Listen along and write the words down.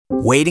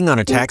Waiting on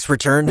a tax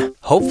return?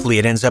 Hopefully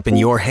it ends up in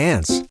your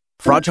hands.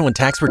 Fraudulent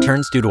tax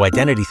returns due to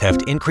identity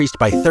theft increased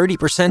by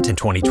 30% in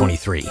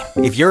 2023.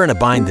 If you're in a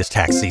bind this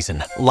tax season,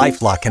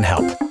 LifeLock can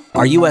help.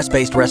 Our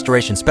U.S.-based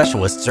restoration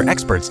specialists are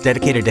experts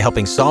dedicated to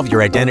helping solve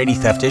your identity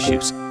theft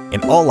issues.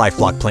 And all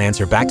LifeLock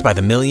plans are backed by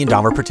the $1 Million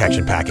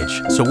Protection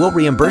Package. So we'll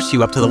reimburse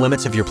you up to the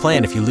limits of your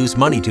plan if you lose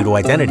money due to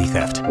identity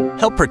theft.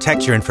 Help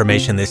protect your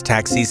information this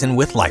tax season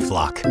with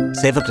LifeLock.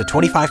 Save up to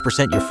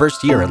 25% your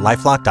first year at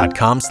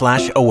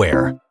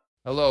LifeLock.com/aware.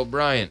 Hello,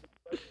 Brian.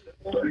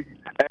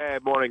 Hey,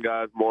 morning,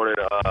 guys. Morning.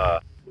 Yeah,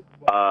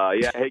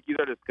 hickeys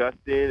are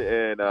disgusting,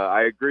 and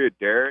I agree with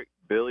Derek.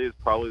 Billy is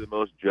probably the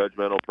most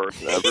judgmental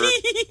person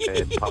ever.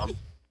 And Tom,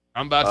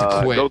 I'm about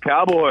to quit. Go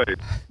Cowboys.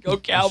 Go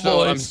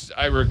Cowboys. So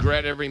I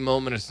regret every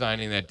moment of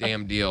signing that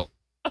damn deal.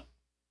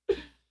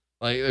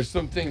 Like, there's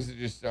some things that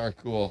just aren't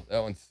cool.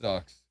 That one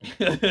sucks.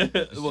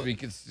 This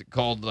week it's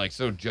called, like,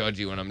 so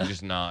judgy when I'm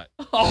just not.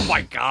 Oh,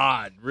 my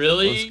God.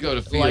 Really? Let's go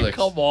to Felix. Like,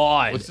 come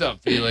on. What's up,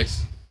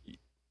 Felix?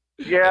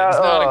 Yeah, It's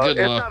not a good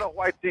it's look. not a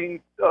white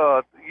thing.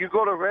 You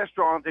go to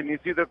restaurants and you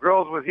see the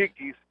girls with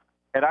hickeys,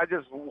 and I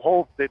just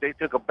hope that they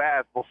took a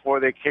bath before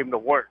they came to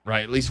work.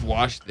 Right, at least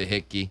wash the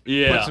hickey.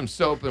 Yeah. Put some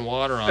soap and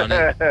water on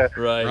it.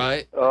 Right.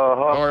 Right?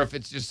 Uh-huh. Or if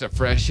it's just a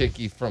fresh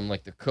hickey from,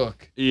 like, the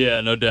cook. Yeah,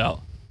 no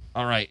doubt.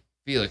 All right,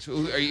 Felix,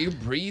 are you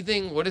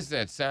breathing? What is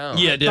that sound?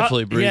 Yeah,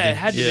 definitely breathing. Yeah, it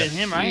had to be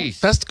him, right? Jeez.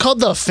 That's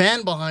called the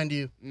fan behind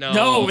you.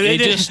 No. It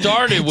just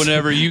started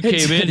whenever you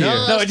came in here.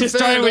 No, No, it just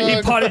started when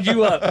he potted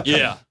you up.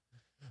 Yeah.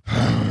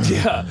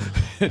 Yeah.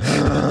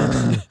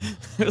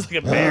 It was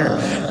like a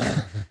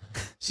bear.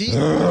 See?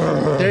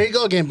 There you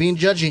go again, being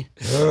judgy.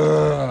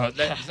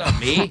 That's not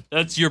me.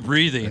 That's your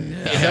breathing.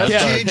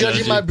 That's you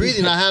judging my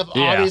breathing. I have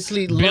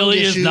obviously lung Billy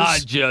issues. is not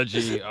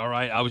judgy. All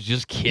right, I was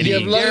just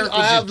kidding.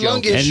 I have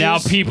lung issues.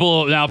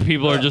 And now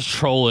people are just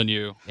trolling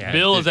you. Yeah,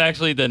 Bill is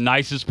actually the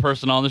nicest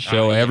person on the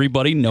show.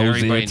 Everybody knows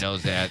Everybody it.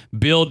 knows that.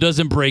 Bill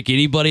doesn't break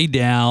anybody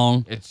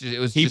down. It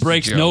was He just a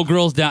breaks joke. no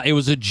girls down. It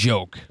was a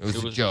joke. It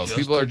was a joke.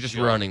 People are just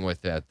running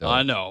with that, though.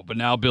 I know, but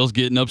now Bill's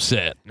getting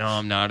upset. No,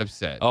 I'm not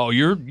upset. Oh,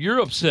 you're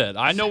upset.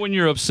 I know when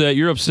you're upset.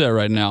 You're upset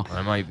right now.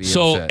 I might be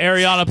So, upset.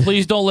 Ariana,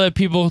 please don't let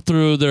people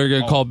through that are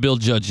going to call Bill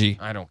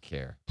judgy. I don't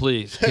care.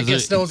 Please. I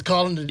guess no one's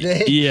calling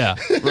today. Yeah,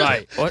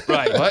 right.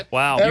 Right. What?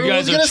 Wow. You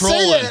Everyone's guys are gonna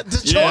trolling. say that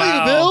to troll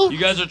you, Bill. You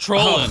guys are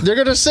trolling. They're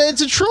gonna say it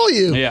to troll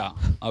you. Yeah,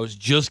 I was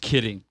just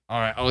kidding. All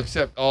right, I'll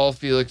accept all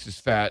Felix's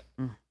fat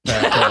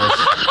calls.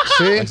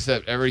 See?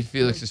 Accept every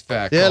Felix's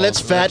fat Yeah, calls. let's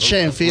fat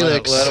shame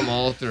Felix. Let them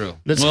all through.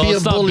 Let's Well, be a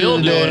it's not bully Bill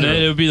today. doing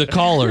it. It would be the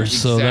callers,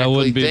 so that Exactly.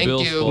 wouldn't be Thank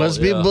Bill's you. fault. Let's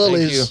be Yeah.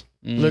 bullies.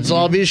 Let's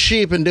all be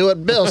sheep and do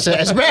what Bill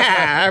says.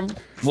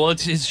 Well,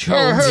 it's his show.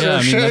 I heard Yeah, I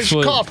her mean, that's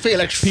call what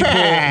Felix.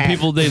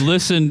 people they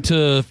listen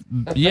to.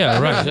 Yeah,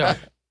 right. Yeah.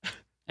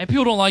 And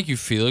people don't like you,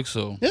 Felix.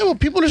 So Yeah, well,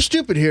 people are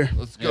stupid here.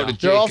 Let's go to Jacob.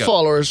 They're all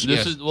followers. this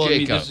Yes, is well, I mean,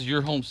 Jacob. this is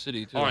your home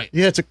city too. All right,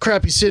 Yeah, it's a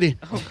crappy city.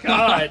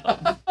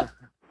 God.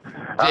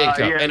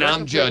 Jacob, and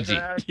I'm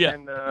judgy. Yeah.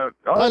 And,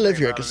 I live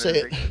here, I can say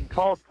it. It can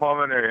cause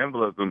pulmonary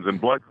embolisms and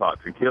blood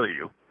clots and kill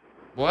you.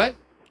 What?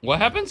 What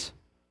happens?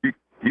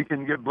 You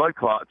can get blood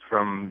clots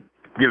from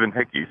giving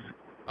hickeys.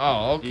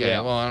 Oh, okay.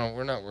 Yeah. Well,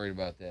 we're not worried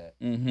about that.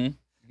 Mm-hmm. You're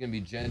gonna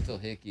be gentle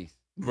hickeys.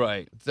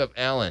 Right. What's up,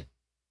 Alan?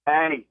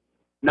 Hey,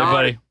 No, no,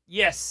 buddy.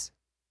 Yes.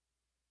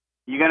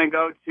 you gonna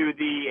go to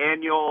the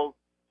annual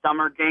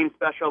Summer Games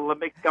Special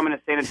Olympics coming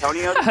to San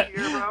Antonio this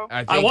year, bro? I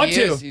think I want he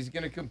to. is. He's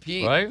gonna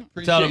compete. Right. It's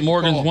Appreciate out of the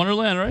Morgan's call.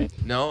 Wonderland, right?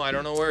 No, I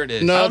don't know where it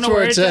is. No, I don't that's know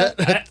where it's at.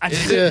 I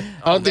Yeah,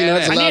 I don't think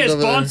that's badass. I allowed need a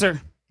over there.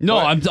 sponsor. No,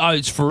 What?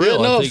 it's for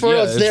real. Yeah, no, I think, for real,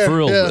 yeah, it's there. for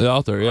real. Yeah. It's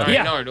out there. Yeah. All right,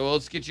 Yeah. no, well,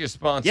 let's get you a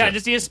sponsor. Yeah, I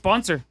just need a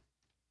sponsor.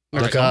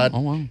 Oh, God.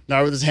 Oh, wow.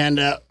 Now with his hand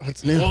out.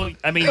 What's new? Well,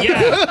 I mean,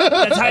 yeah,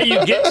 that's how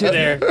you get to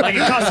there. Like, it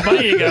costs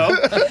money to go.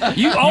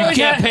 You You always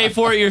can't have- pay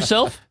for it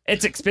yourself.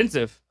 It's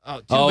expensive. Oh,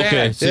 too Oh, okay,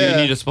 bad. so Yeah.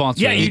 you need a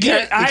sponsor. Yeah, you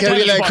get. I can't have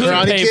be to like sponsor. couldn't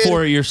Karate pay Kid?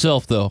 for it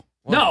yourself, though.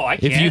 No, I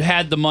can't. If you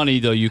had the money,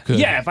 though, you could.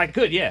 Yeah, if I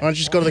could, yeah. Why don't you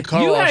just go to the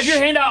car You wash? have your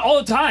hand out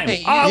all the time.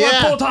 Hey, I want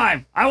yeah. full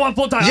time. I want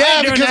full time. Yeah, I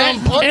ain't doing because that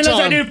I'm part-time. unless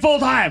I do full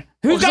time.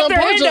 Who's Because got I'm their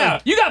hand part-time.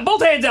 out? You got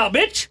both hands out,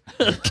 bitch.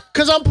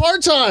 Because I'm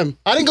part-time.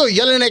 I didn't go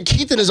yelling at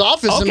Keith in his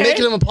office and Okay.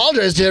 making him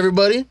apologize to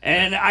everybody.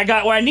 And I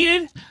got what I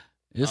needed.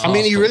 It's I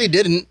mean, you awesome. really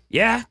didn't.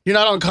 Yeah. You're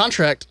not on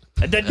contract.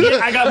 I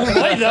got more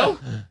money though.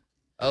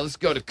 Let's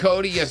go to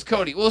Cody. Yes,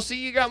 Cody. Well, see,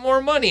 you got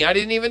more money. I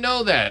didn't even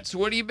know that. So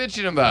what are you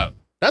bitching about?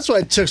 That's why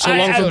it took so I-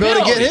 long for I- Bill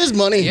to Bill. get his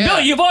money. Yeah. Bill,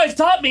 you've always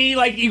taught me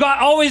like you got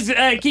always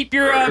keep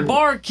your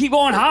bar keep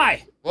going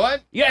high.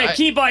 What? You gotta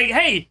keep like,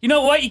 hey, you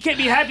know what? You can't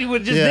be happy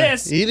with just Yeah.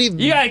 this. You need-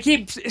 You gotta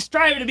keep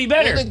striving to be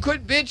better. Well, then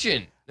quit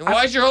bitching. Then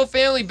why is your whole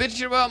family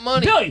bitching about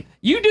money? Bill,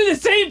 you do the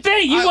same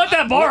thing. You want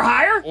that bar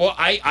higher? Well,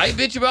 I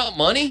bitch about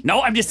money?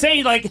 No, I'm just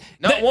saying like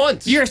Not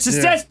once. Your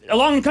success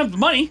along comes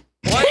money.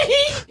 What?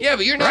 Yeah,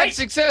 but you're not Right?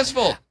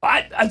 successful.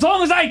 As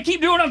long as I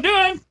keep doing what I'm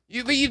doing.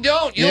 But you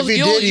don't. If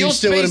you did, you You'll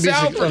still wouldn't space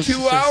be out for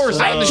 2 hours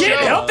on I the can't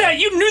show. help that.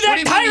 You knew What that do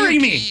you mean tiring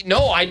you- me.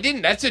 No, I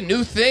didn't. That's a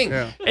new thing.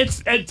 Yeah.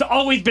 It's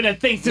always been a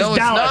thing since No, it's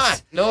Dallas.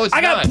 not. No, it's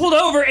I got not. pulled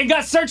over and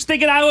got searched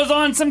thinking I was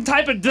on some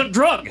type of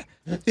drug.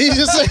 He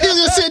just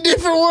said a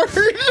different word.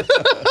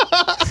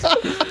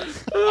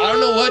 I don't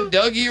know what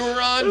Doug you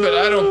were on, but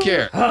I don't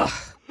care. All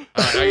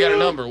right, I got a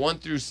number 1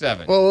 through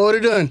 7. Well, what are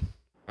you doing?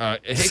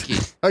 Hickey.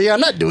 Oh, yeah, I'm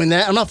not doing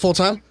that. I'm not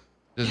full-time.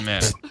 Doesn't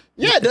matter.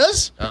 Yeah, it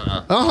does.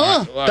 Uh-huh.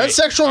 Uh-huh. That's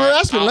sexual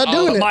harassment. I'm not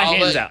doing it. My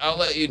hands out. I'll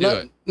let you do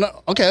it.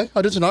 No, okay,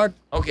 I'll do it tonight.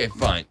 Okay,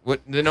 fine.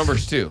 What the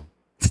number's 2.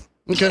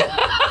 Okay.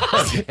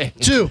 Okay.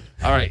 2.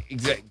 All right.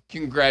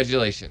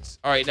 Congratulations.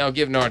 All right, now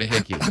give Nard a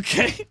Hickey.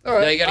 Okay. All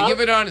right. Now you got to give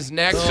it on his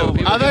neck so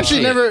people I've can actually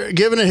see never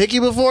given a hickey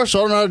before, so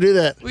I don't know how to do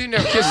that. It. We've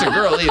never kissed a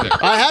girl either.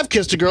 I have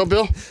kissed a girl,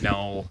 Bill.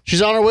 No.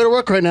 She's on her way to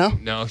work right now.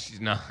 No, she's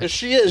not. Yes,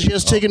 she is. She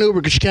has to take an Uber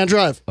because she can't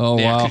drive. Oh,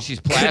 Yeah, wow. because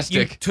she's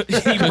plastic. You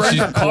burned She's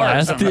her car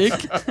or something.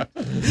 plastic.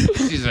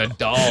 She's a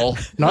doll.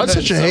 Not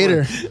such a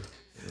hater.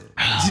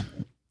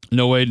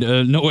 No way,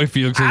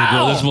 Felix has a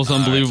girl. This is the most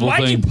unbelievable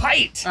Why'd you thing.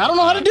 bite? I don't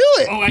know how to do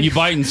it. Oh, You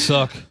bite and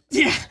suck.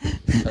 yeah.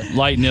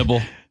 Light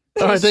nibble.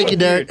 All right, thank you,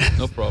 Derek.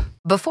 No problem.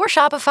 Before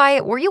Shopify,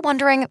 were you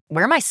wondering,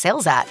 where are my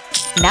sales at?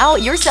 Now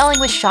you're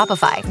selling with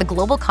Shopify, the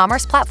global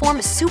commerce platform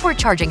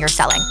supercharging your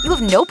selling. You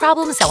have no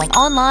problem selling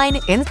online,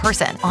 in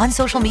person, on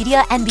social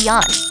media, and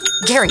beyond.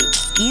 Gary,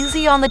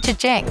 easy on the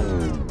cha-ching.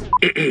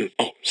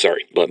 Oh,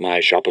 sorry, but my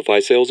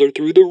Shopify sales are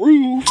through the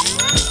roof.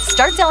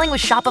 Start selling with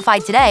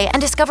Shopify today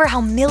and discover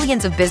how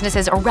millions of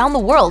businesses around the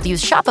world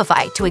use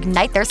Shopify to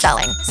ignite their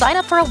selling. Sign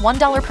up for a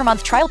 $1 per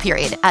month trial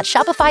period at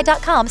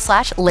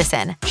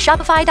shopify.com/listen.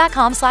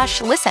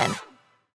 Shopify.com/listen.